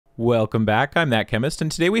Welcome back, I'm that Chemist,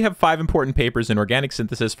 and today we have 5 important papers in organic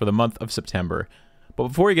synthesis for the month of September. But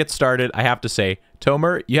before we get started, I have to say,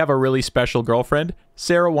 Tomer, you have a really special girlfriend.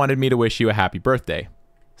 Sarah wanted me to wish you a happy birthday.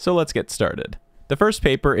 So let's get started. The first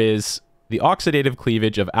paper is the oxidative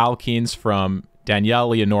cleavage of alkenes from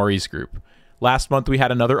Danielle Leonori's group. Last month we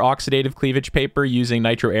had another oxidative cleavage paper using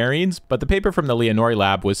nitroarenes, but the paper from the Leonori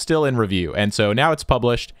lab was still in review, and so now it's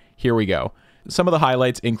published. Here we go. Some of the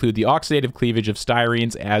highlights include the oxidative cleavage of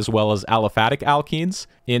styrenes as well as aliphatic alkenes.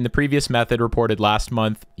 In the previous method reported last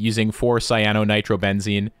month using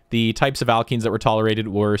 4-cyano-nitrobenzene, the types of alkenes that were tolerated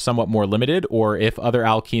were somewhat more limited, or if other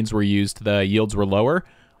alkenes were used, the yields were lower.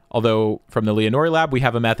 Although from the Leonori lab, we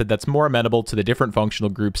have a method that's more amenable to the different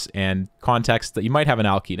functional groups and contexts that you might have an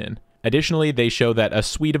alkene in. Additionally, they show that a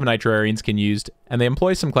suite of nitroarenes can be used, and they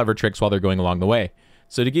employ some clever tricks while they're going along the way.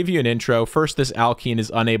 So to give you an intro, first this alkene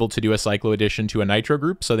is unable to do a cycloaddition to a nitro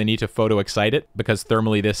group, so they need to photoexcite it because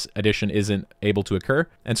thermally this addition isn't able to occur.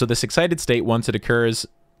 And so this excited state, once it occurs,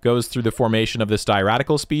 goes through the formation of this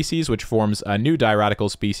diradical species, which forms a new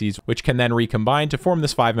diradical species, which can then recombine to form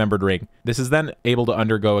this 5-membered ring. This is then able to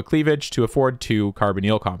undergo a cleavage to afford 2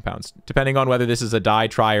 carbonyl compounds. Depending on whether this is a di,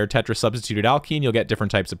 tri, or tetra-substituted alkene, you'll get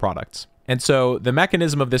different types of products. And so the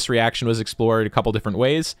mechanism of this reaction was explored a couple different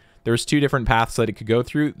ways. There's 2 different paths that it could go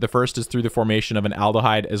through. The first is through the formation of an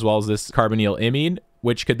aldehyde as well as this carbonyl imine,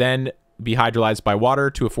 which could then be hydrolyzed by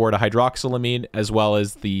water to afford a hydroxylamine as well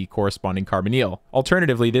as the corresponding carbonyl.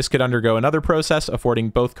 Alternatively, this could undergo another process affording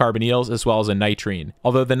both carbonyls as well as a nitrine.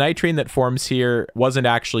 Although the nitrine that forms here wasn't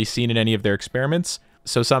actually seen in any of their experiments,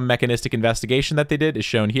 so some mechanistic investigation that they did is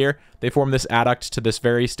shown here. They form this adduct to this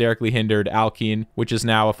very sterically hindered alkene, which is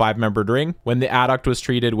now a 5-membered ring. When the adduct was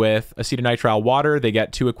treated with acetonitrile water, they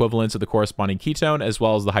get 2 equivalents of the corresponding ketone as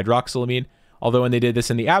well as the hydroxylamine. Although when they did this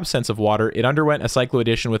in the absence of water, it underwent a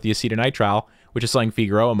cycloaddition with the acetonitrile, which is something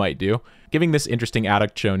Figueroa might do, giving this interesting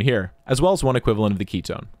adduct shown here, as well as 1 equivalent of the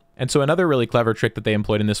ketone. And so another really clever trick that they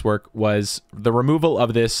employed in this work was the removal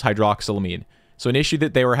of this hydroxylamine. So an issue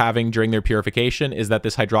that they were having during their purification is that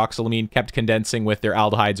this hydroxylamine kept condensing with their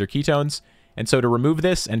aldehydes or ketones. And so to remove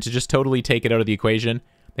this and to just totally take it out of the equation,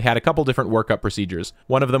 they had a couple different workup procedures.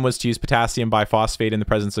 One of them was to use potassium biphosphate in the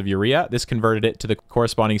presence of urea. This converted it to the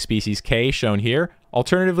corresponding species K, shown here.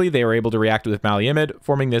 Alternatively, they were able to react with maleimide,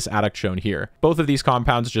 forming this adduct shown here. Both of these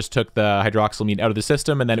compounds just took the hydroxylamine out of the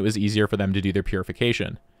system, and then it was easier for them to do their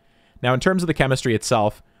purification. Now, in terms of the chemistry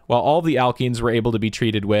itself, while all the alkenes were able to be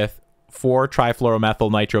treated with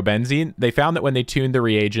 4-trifluoromethyl-nitrobenzene, they found that when they tuned the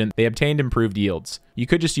reagent, they obtained improved yields. You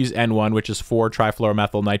could just use N1, which is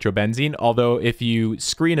 4-trifluoromethyl-nitrobenzene, although if you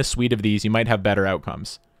screen a suite of these, you might have better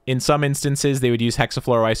outcomes. In some instances, they would use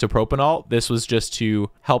hexafluoroisopropanol. This was just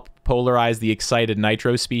to help polarize the excited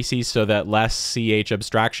nitro species so that less CH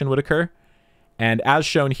abstraction would occur. And as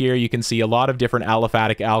shown here, you can see a lot of different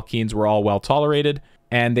aliphatic alkenes were all well tolerated,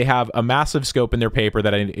 and they have a massive scope in their paper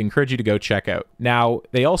that I encourage you to go check out. Now,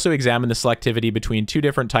 they also examine the selectivity between 2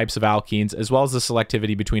 different types of alkenes, as well as the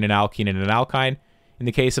selectivity between an alkene and an alkyne. In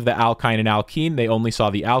the case of the alkyne and alkene, they only saw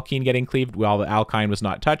the alkene getting cleaved while the alkyne was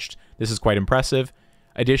not touched. This is quite impressive.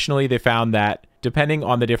 Additionally, they found that depending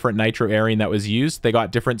on the different nitroarene that was used, they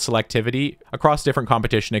got different selectivity across different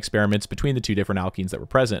competition experiments between the 2 different alkenes that were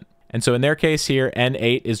present. And so in their case here,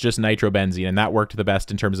 N8 is just nitrobenzene, and that worked the best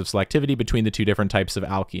in terms of selectivity between the 2 different types of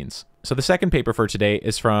alkenes. So the second paper for today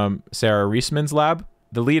is from Sarah Reisman's lab.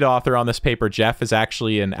 The lead author on this paper, Jeff, is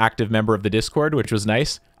actually an active member of the Discord, which was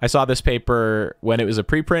nice. I saw this paper when it was a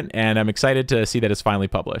preprint, and I'm excited to see that it's finally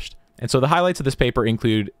published. And so the highlights of this paper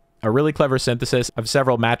include a really clever synthesis of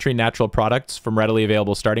several Matrine natural products from readily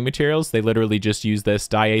available starting materials. They literally just use this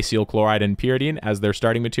diacetyl chloride and pyridine as their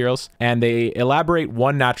starting materials, and they elaborate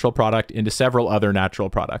one natural product into several other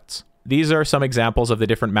natural products. These are some examples of the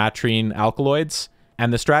different Matrine alkaloids,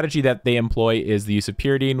 and the strategy that they employ is the use of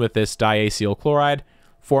pyridine with this diacetyl chloride,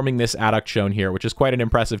 forming this adduct shown here, which is quite an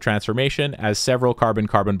impressive transformation as several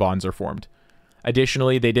carbon-carbon bonds are formed.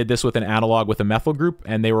 Additionally, they did this with an analog with a methyl group,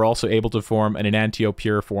 and they were also able to form an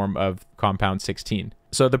enantiopure form of compound 16.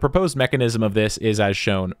 So the proposed mechanism of this is as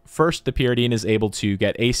shown. First, the pyridine is able to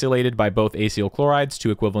get acylated by both acyl chlorides, 2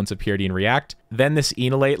 equivalents of pyridine react. Then this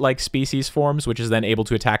enolate-like species forms, which is then able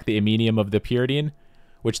to attack the iminium of the pyridine,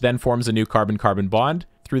 which then forms a new carbon-carbon bond.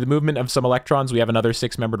 Through the movement of some electrons, we have another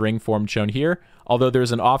 6-membered ring formed shown here, although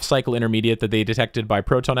there's an off-cycle intermediate that they detected by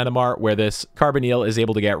proton NMR, where this carbonyl is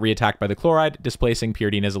able to get reattacked by the chloride, displacing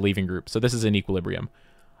pyridine as a leaving group. So this is in equilibrium.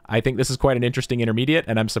 I think this is quite an interesting intermediate,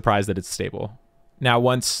 and I'm surprised that it's stable. Now,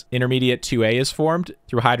 once intermediate 2A is formed,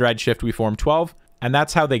 through hydride shift we form 12, and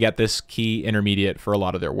that's how they get this key intermediate for a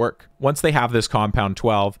lot of their work. Once they have this compound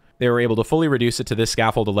 12, They were able to fully reduce it to this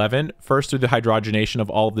scaffold 11, first through the hydrogenation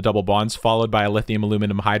of all of the double bonds, followed by a lithium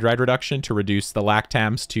aluminum hydride reduction to reduce the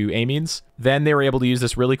lactams to amines. Then they were able to use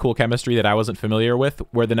this really cool chemistry that I wasn't familiar with,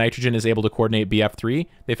 where the nitrogen is able to coordinate BF3.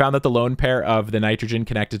 They found that the lone pair of the nitrogen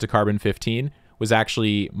connected to carbon 15 was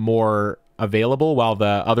actually more available, while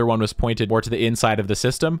the other one was pointed more to the inside of the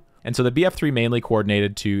system. And so the BF3 mainly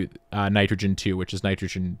coordinated to nitrogen 2, which is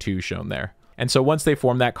nitrogen 2 shown there. And so once they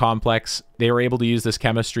formed that complex, they were able to use this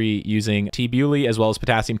chemistry using T-butylene as well as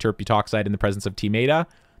potassium terbutoxide in the presence of T-meta.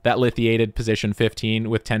 That lithiated position 15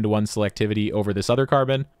 with 10-to-1 selectivity over this other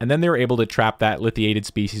carbon. And then they were able to trap that lithiated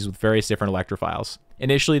species with various different electrophiles.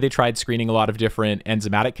 Initially, they tried screening a lot of different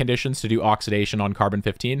enzymatic conditions to do oxidation on carbon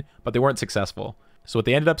 15, but they weren't successful. So what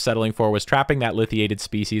they ended up settling for was trapping that lithiated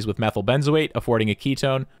species with methyl benzoate, affording a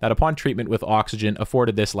ketone that upon treatment with oxygen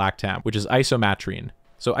afforded this lactam, which is isomatrine.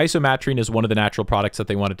 So isomatrine is one of the natural products that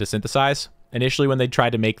they wanted to synthesize. Initially, when they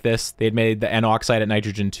tried to make this, they had made the N oxide at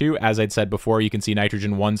nitrogen 2. As I'd said before, you can see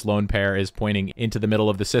nitrogen 1's lone pair is pointing into the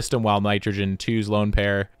middle of the system, while nitrogen 2's lone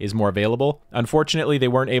pair is more available. Unfortunately, they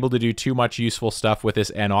weren't able to do too much useful stuff with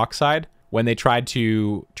this N oxide. When they tried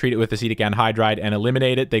to treat it with acetic anhydride and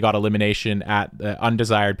eliminate it, they got elimination at the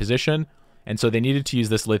undesired position. And so they needed to use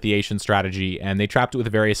this lithiation strategy, and they trapped it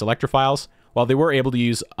with various electrophiles. While they were able to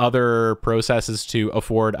use other processes to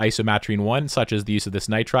afford isomatrine 1, such as the use of this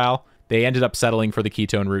nitrile, they ended up settling for the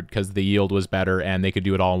ketone route because the yield was better and they could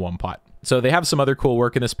do it all in one pot. So they have some other cool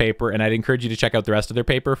work in this paper, and I'd encourage you to check out the rest of their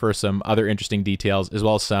paper for some other interesting details, as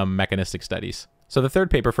well as some mechanistic studies. So the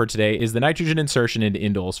third paper for today is the nitrogen insertion into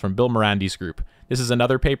indoles from Bill Morandi's group. This is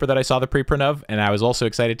another paper that I saw the preprint of, and I was also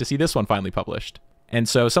excited to see this one finally published. And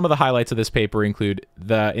so some of the highlights of this paper include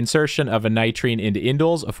the insertion of a nitrine into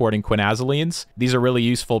indoles, affording quinazolines. These are really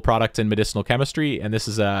useful products in medicinal chemistry, and this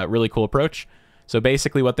is a really cool approach. So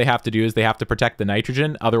basically what they have to do is they have to protect the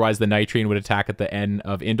nitrogen, otherwise the nitrine would attack at the end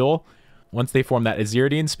of indole. Once they form that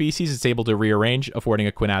aziridine species, it's able to rearrange, affording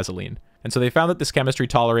a quinazoline. And so they found that this chemistry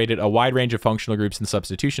tolerated a wide range of functional groups and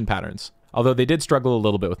substitution patterns, although they did struggle a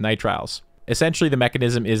little bit with nitriles. Essentially, the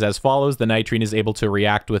mechanism is as follows. The nitrine is able to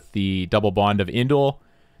react with the double bond of indole.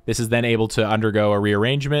 This is then able to undergo a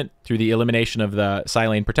rearrangement through the elimination of the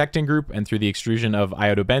silane protecting group and through the extrusion of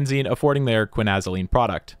iodobenzene, affording their quinazoline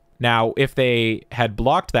product. Now, if they had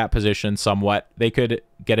blocked that position somewhat, they could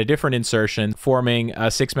get a different insertion, forming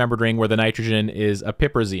a 6-membered ring where the nitrogen is a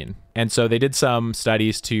piperazine. And so they did some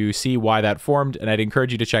studies to see why that formed, and I'd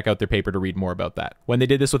encourage you to check out their paper to read more about that. When they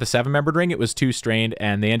did this with a 7-membered ring, it was 2-strained,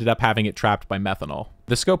 and they ended up having it trapped by methanol.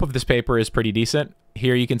 The scope of this paper is pretty decent.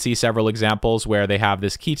 Here you can see several examples where they have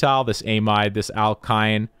this ketyl, this amide, this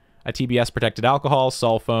alkyne, a TBS-protected alcohol,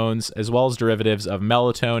 sulfones, as well as derivatives of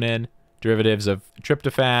melatonin, derivatives of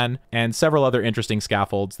tryptophan, and several other interesting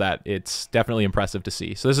scaffolds that it's definitely impressive to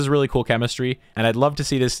see. So this is really cool chemistry, and I'd love to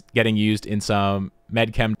see this getting used in some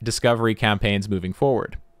medchem discovery campaigns moving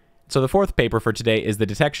forward. So the fourth paper for today is the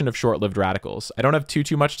detection of short-lived radicals. I don't have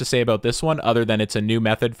too much to say about this one, other than it's a new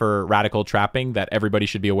method for radical trapping that everybody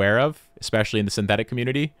should be aware of, especially in the synthetic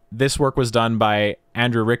community. This work was done by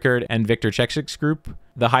Andrew Rickard and Victor Cheksik's group.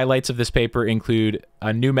 The highlights of this paper include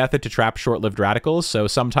a new method to trap short-lived radicals. So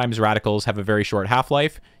sometimes radicals have a very short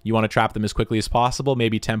half-life. You want to trap them as quickly as possible.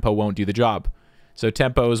 Maybe tempo won't do the job. So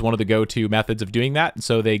tempo is one of the go-to methods of doing that.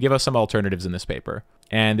 So they give us some alternatives in this paper.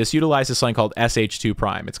 And this utilizes something called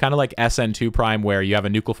SH2'. It's kind of like SN2', where you have a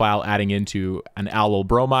nucleophile adding into an allyl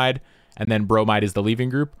bromide, and then bromide is the leaving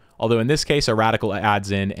group. Although in this case, a radical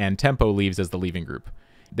adds in and tempo leaves as the leaving group.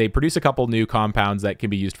 They produce a couple new compounds that can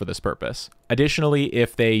be used for this purpose. Additionally,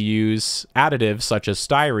 if they use additives such as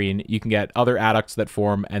styrene, you can get other adducts that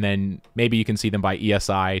form, and then maybe you can see them by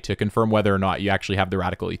ESI to confirm whether or not you actually have the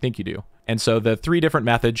radical you think you do. And so the 3 different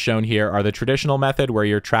methods shown here are the traditional method, where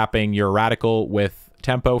you're trapping your radical with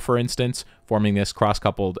tempo, for instance, forming this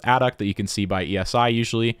cross-coupled adduct that you can see by ESI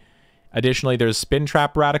usually. Additionally, there's spin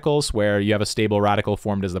trap radicals, where you have a stable radical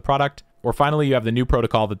formed as the product. Or finally, you have the new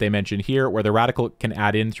protocol that they mentioned here, where the radical can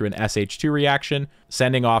add in through an SH2 reaction,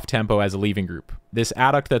 sending off tempo as a leaving group. This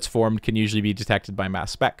adduct that's formed can usually be detected by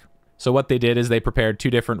mass spec. So what they did is they prepared 2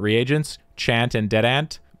 different reagents, chant and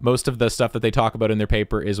dedant. Most of the stuff that they talk about in their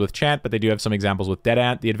paper is with chant, but they do have some examples with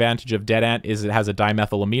dedant. The advantage of dedant is it has a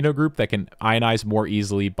dimethyl amino group that can ionize more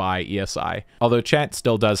easily by ESI, although chant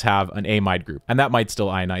still does have an amide group, and that might still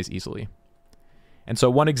ionize easily. And so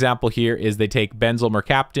one example here is they take benzyl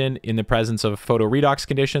mercaptan. In the presence of photoredox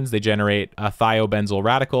conditions, they generate a thiobenzyl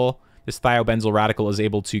radical. This thiobenzyl radical is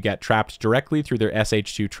able to get trapped directly through their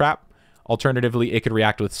SH2 trap. Alternatively, it could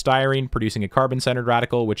react with styrene, producing a carbon-centered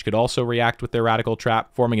radical, which could also react with their radical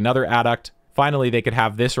trap, forming another adduct. Finally, they could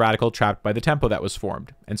have this radical trapped by the tempo that was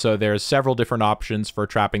formed. And so there's several different options for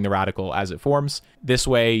trapping the radical as it forms. This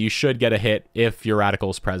way, you should get a hit if your radical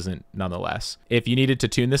is present nonetheless. If you needed to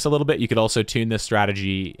tune this a little bit, you could also tune this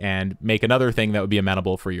strategy and make another thing that would be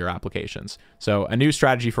amenable for your applications. So a new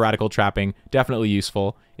strategy for radical trapping, definitely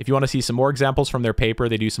useful. If you want to see some more examples from their paper,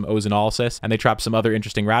 they do some ozonolysis and they trap some other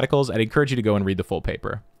interesting radicals. I'd encourage you to go and read the full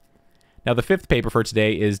paper. Now, the fifth paper for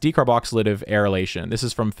today is decarboxylative aerylation. This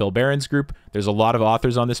is from Phil Barron's group. There's a lot of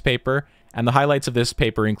authors on this paper, and the highlights of this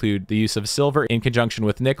paper include the use of silver in conjunction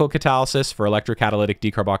with nickel catalysis for electrocatalytic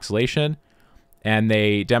decarboxylation, and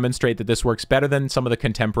they demonstrate that this works better than some of the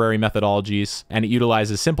contemporary methodologies, and it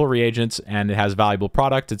utilizes simple reagents, and it has valuable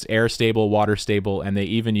product. It's air stable, water stable, and they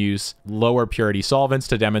even use lower purity solvents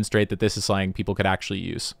to demonstrate that this is something people could actually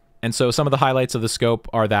use. And so some of the highlights of the scope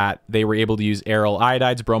are that they were able to use aryl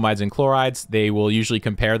iodides, bromides, and chlorides. They will usually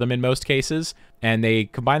compare them in most cases. And they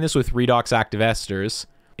combine this with redox active esters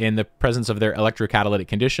in the presence of their electrocatalytic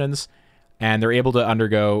conditions. And they're able to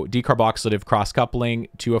undergo decarboxylative cross-coupling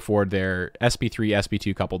to afford their sp3,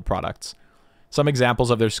 sp2 coupled products. Some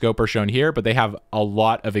examples of their scope are shown here, but they have a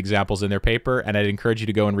lot of examples in their paper. And I'd encourage you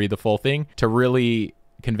to go and read the full thing to really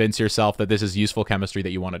convince yourself that this is useful chemistry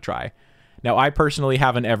that you want to try. Now, I personally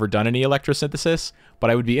haven't ever done any electrosynthesis, but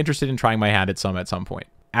I would be interested in trying my hand at some point.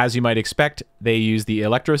 As you might expect, they use the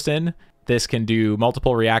electrosyn. This can do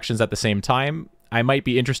multiple reactions at the same time. I might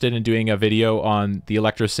be interested in doing a video on the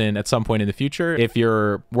electrosyn at some point in the future. If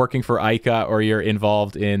you're working for ICA or you're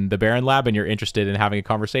involved in the Barron Lab and you're interested in having a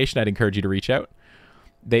conversation, I'd encourage you to reach out.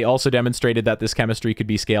 They also demonstrated that this chemistry could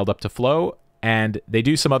be scaled up to flow. And they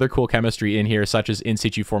do some other cool chemistry in here, such as in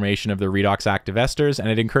situ formation of the redox active esters. And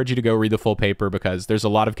I'd encourage you to go read the full paper because there's a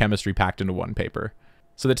lot of chemistry packed into one paper.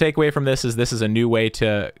 So the takeaway from this is a new way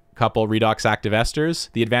to couple redox active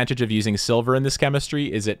esters. The advantage of using silver in this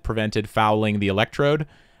chemistry is it prevented fouling the electrode.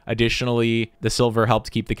 Additionally, the silver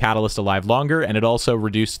helped keep the catalyst alive longer, and it also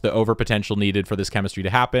reduced the overpotential needed for this chemistry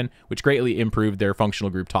to happen, which greatly improved their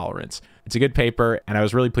functional group tolerance. It's a good paper, and I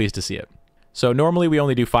was really pleased to see it. So normally we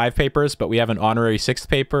only do 5 papers, but we have an honorary 6th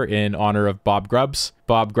paper in honor of Bob Grubbs.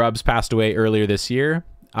 Bob Grubbs passed away earlier this year.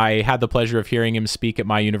 I had the pleasure of hearing him speak at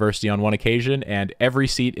my university on one occasion, and every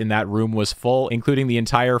seat in that room was full, including the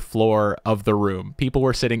entire floor of the room. People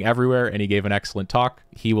were sitting everywhere, and he gave an excellent talk.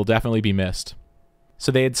 He will definitely be missed.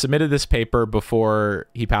 So they had submitted this paper before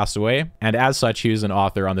he passed away, and as such, he was an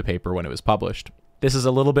author on the paper when it was published. This is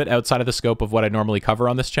a little bit outside of the scope of what I normally cover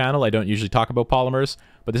on this channel. I don't usually talk about polymers,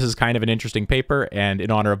 but this is kind of an interesting paper, and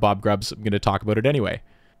in honor of Bob Grubbs, I'm going to talk about it anyway.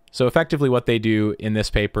 So effectively what they do in this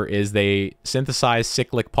paper is they synthesize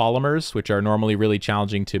cyclic polymers, which are normally really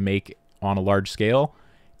challenging to make on a large scale.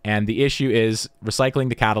 And the issue is recycling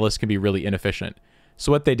the catalyst can be really inefficient.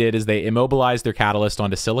 So what they did is they immobilized their catalyst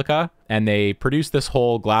onto silica, and they produced this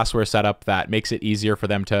whole glassware setup that makes it easier for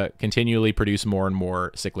them to continually produce more and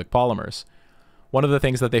more cyclic polymers. One of the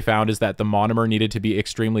things that they found is that the monomer needed to be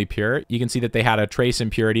extremely pure. You can see that they had a trace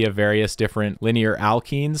impurity of various different linear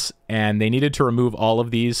alkenes, and they needed to remove all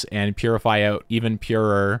of these and purify out even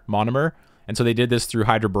purer monomer. And so they did this through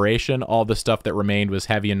hydroboration. All the stuff that remained was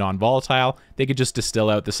heavy and non-volatile. They could just distill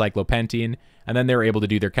out the cyclopentene, and then they were able to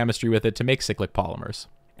do their chemistry with it to make cyclic polymers.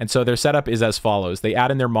 And so their setup is as follows. They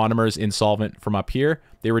add in their monomers in solvent from up here.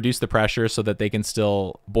 They reduce the pressure so that they can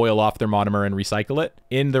still boil off their monomer and recycle it.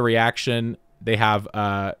 In the reaction, they have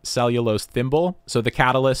a cellulose thimble. So the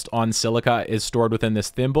catalyst on silica is stored within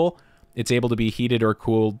this thimble. It's able to be heated or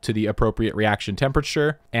cooled to the appropriate reaction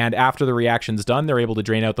temperature. And after the reaction's done, they're able to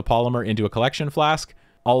drain out the polymer into a collection flask.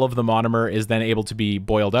 All of the monomer is then able to be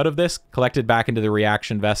boiled out of this, collected back into the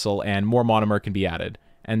reaction vessel, and more monomer can be added.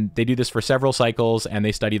 And they do this for several cycles, and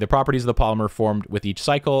they study the properties of the polymer formed with each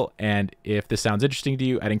cycle. And if this sounds interesting to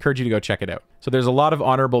you, I'd encourage you to go check it out. So there's a lot of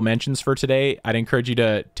honorable mentions for today. I'd encourage you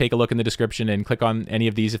to take a look in the description and click on any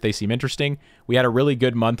of these if they seem interesting. We had a really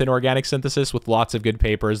good month in organic synthesis with lots of good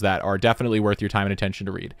papers that are definitely worth your time and attention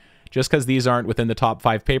to read. Just because these aren't within the top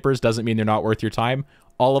 5 papers doesn't mean they're not worth your time.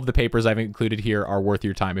 All of the papers I've included here are worth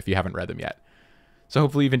your time if you haven't read them yet. So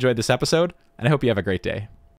hopefully you've enjoyed this episode, and I hope you have a great day.